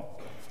long.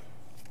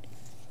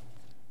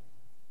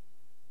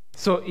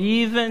 So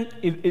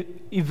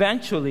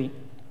eventually,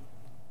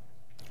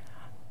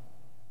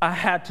 I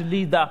had to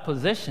leave that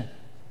position.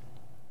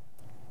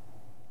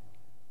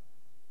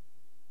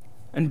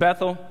 And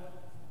Bethel,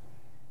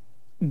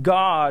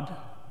 God,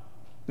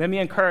 let me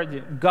encourage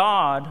you,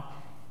 God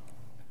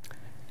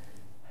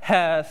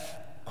has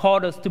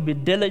called us to be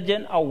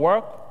diligent at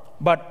work,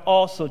 but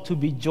also to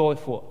be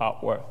joyful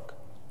at work.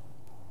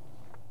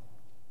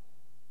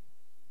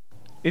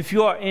 If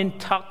you are in a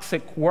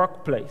toxic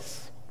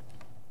workplace,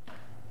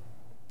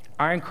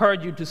 I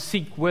encourage you to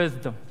seek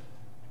wisdom.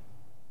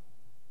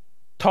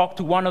 Talk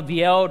to one of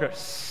the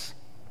elders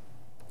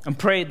and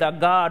pray that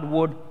God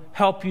would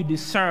help you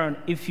discern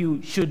if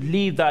you should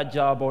leave that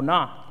job or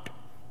not.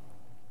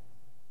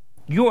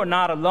 You are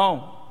not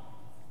alone.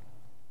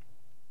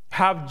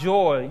 Have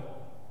joy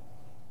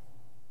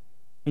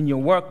in your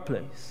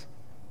workplace.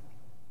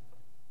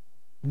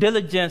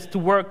 Diligence to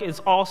work is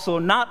also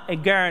not a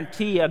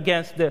guarantee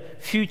against the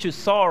future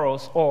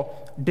sorrows or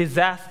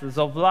disasters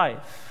of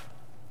life.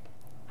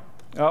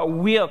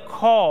 We are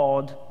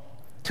called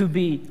to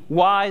be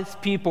wise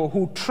people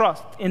who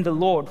trust in the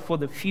Lord for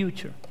the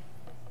future.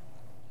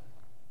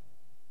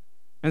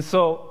 And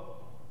so,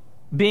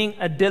 being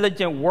a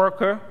diligent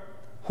worker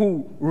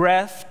who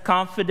rests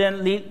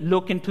confidently,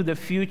 looking to the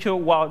future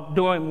while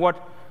doing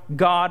what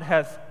God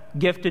has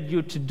gifted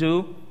you to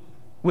do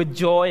with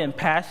joy and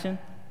passion,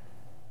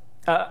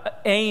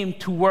 aim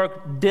to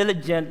work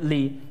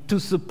diligently to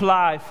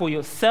supply for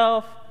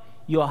yourself,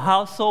 your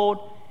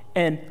household,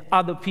 and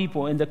other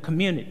people in the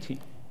community.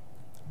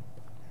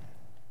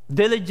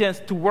 Diligence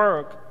to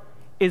work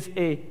is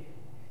a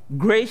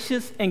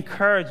gracious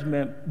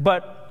encouragement,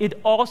 but it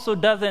also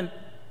doesn't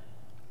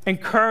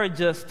encourage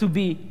us to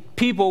be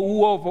people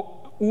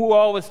who are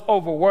always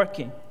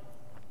overworking.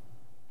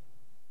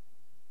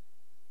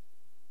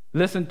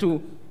 Listen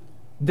to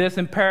this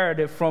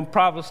imperative from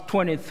Proverbs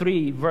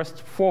 23, verse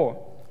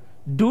 4.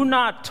 Do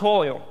not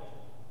toil,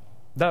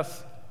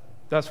 that's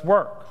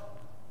work,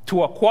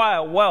 to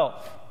acquire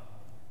wealth.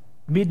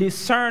 Be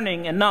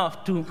discerning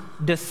enough to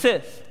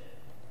desist.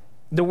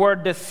 The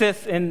word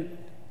desist in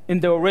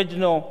the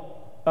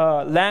original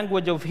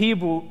language of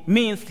Hebrew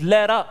means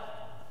let up,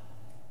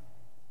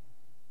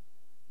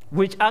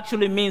 which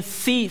actually means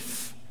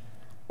cease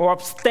or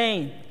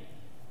abstain.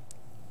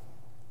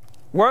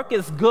 Work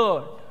is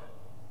good,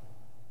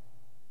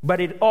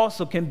 but it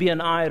also can be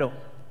an idol.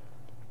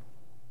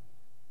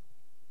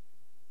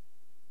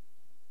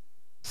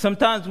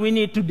 Sometimes we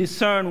need to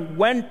discern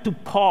when to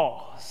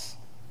pause,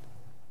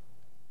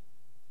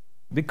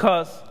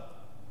 because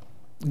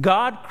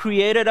God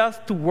created us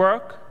to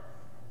work,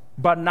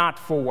 but not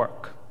for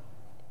work.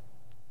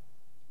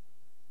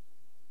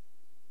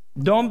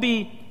 Don't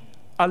be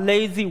a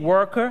lazy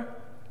worker,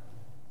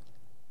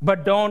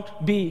 but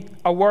don't be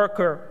a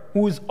worker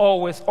who's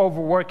always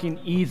overworking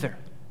either.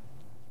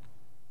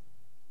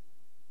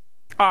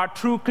 Our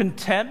true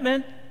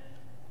contentment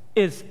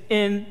is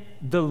in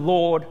the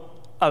Lord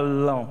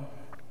alone.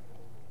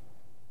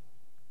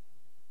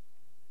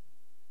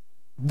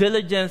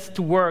 Diligence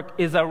to work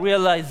is a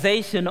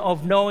realization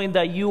of knowing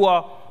that you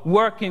are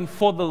working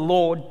for the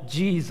Lord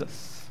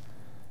Jesus.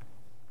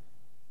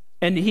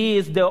 And He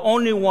is the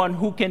only one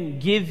who can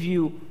give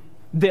you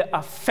the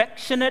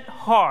affectionate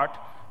heart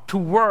to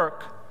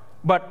work,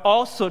 but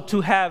also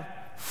to have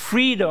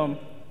freedom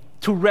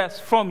to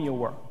rest from your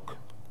work,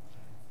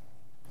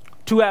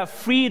 to have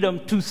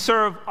freedom to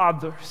serve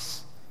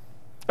others,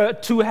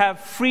 to have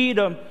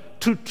freedom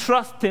to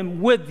trust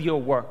Him with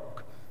your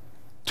work,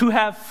 to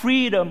have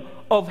freedom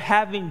of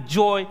having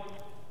joy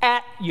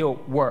at your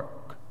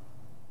work.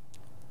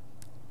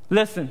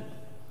 Listen,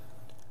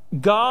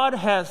 God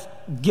has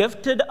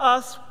gifted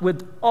us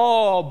with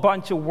a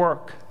bunch of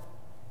work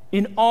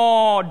in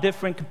all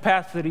different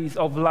capacities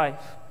of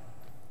life.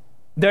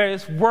 There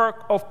is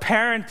work of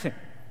parenting,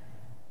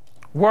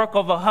 work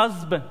of a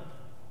husband,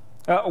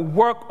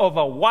 work of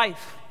a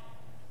wife.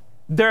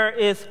 There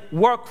is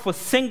work for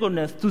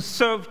singleness to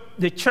serve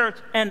the church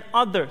and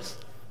others,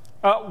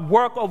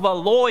 work of a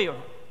lawyer,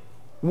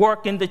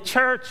 work in the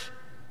church,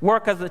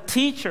 work as a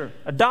teacher,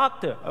 a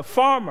doctor, a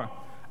farmer,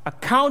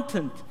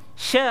 accountant,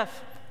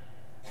 chef,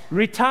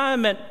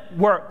 retirement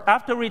work,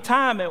 after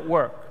retirement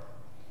work,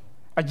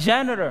 a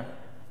janitor,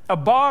 a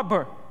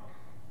barber,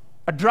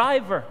 a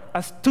driver,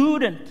 a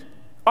student,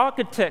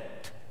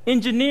 architect,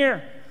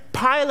 engineer,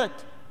 pilot,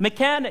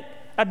 mechanic,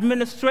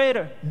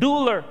 administrator,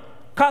 doula,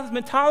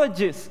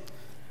 cosmetologist,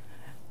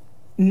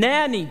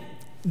 nanny.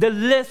 The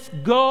list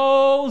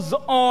goes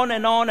on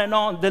and on and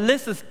on. The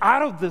list is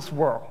out of this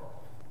world.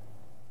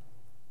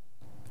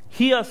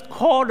 He has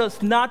called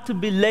us not to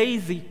be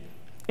lazy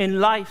in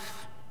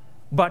life,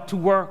 but to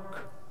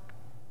work.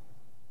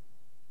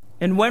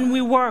 And when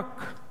we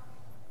work,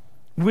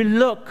 we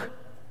look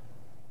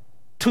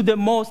to the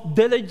most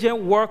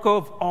diligent worker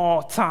of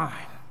all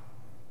time,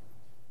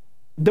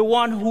 the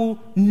one who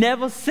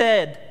never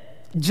said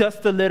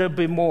just a little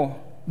bit more,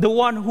 the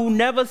one who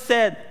never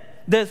said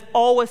there's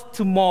always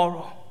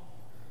tomorrow,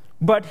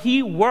 but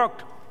he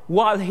worked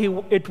while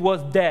it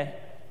was day,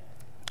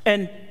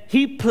 and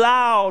he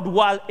plowed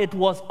while it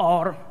was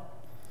autumn,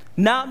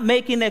 not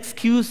making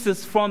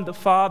excuses from the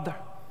Father.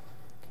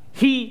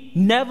 He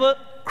never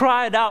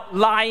cried out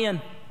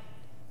lion,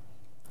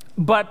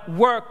 but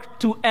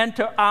worked to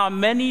enter our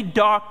many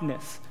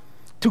darkness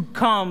to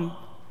come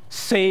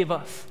save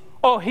us.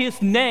 Oh,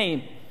 his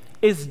name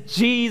is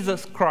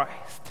Jesus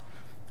Christ.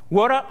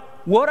 What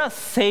a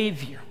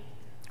Savior.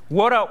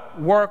 What a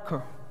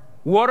worker.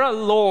 What a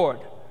Lord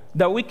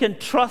that we can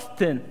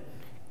trust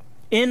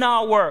in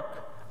our work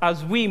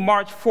as we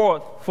march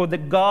forth for the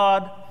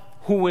God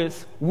who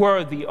is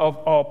worthy of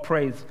all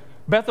praise.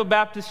 Bethel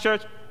Baptist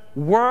Church,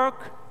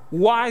 work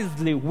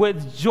wisely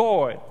with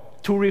joy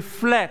to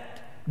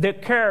reflect the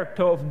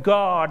character of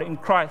God in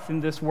Christ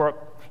in this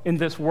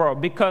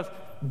world, because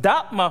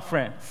that, my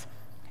friends,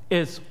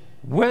 is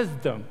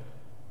wisdom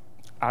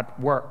at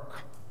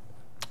work.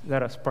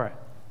 Let us pray.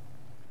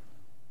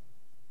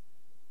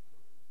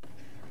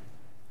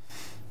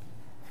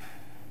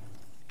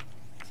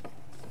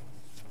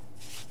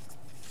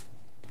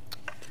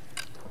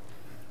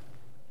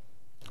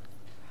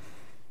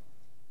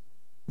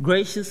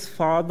 Gracious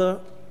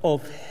Father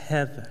of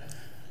heaven,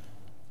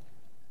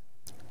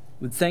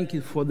 we thank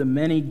you for the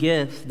many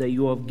gifts that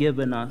you have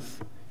given us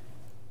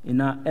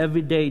in our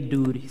everyday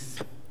duties.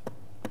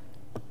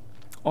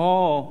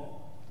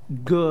 All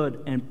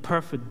good and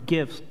perfect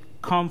gifts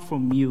come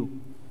from you.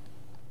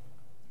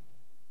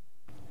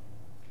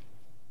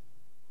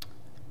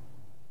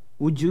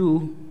 Would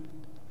you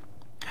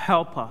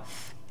help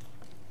us?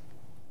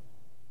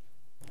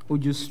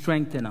 Would you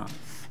strengthen us?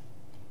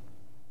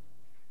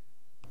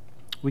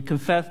 We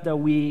confess that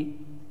we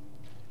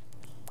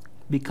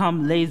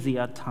become lazy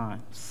at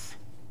times.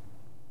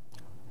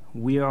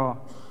 We are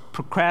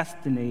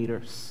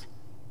procrastinators.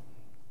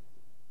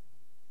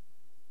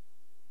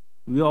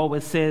 We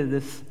always say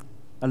this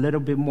a little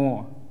bit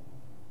more,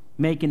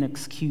 making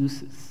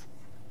excuses.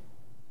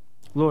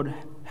 Lord,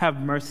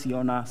 have mercy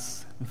on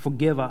us and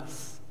forgive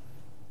us,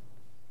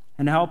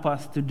 and help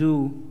us to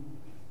do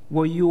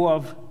what you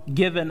have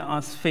given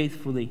us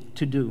faithfully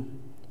to do,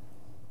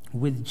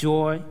 with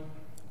joy,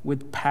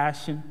 with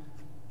passion,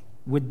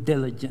 with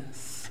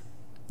diligence,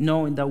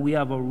 knowing that we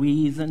have a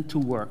reason to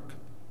work.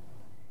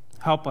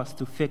 Help us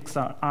to fix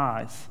our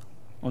eyes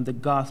on the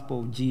gospel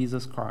of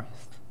Jesus Christ.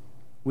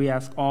 We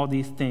ask all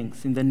these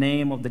things in the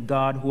name of the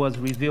God who has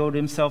revealed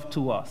himself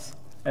to us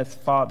as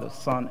Father,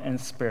 Son,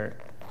 and Spirit.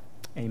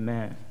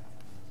 Amen.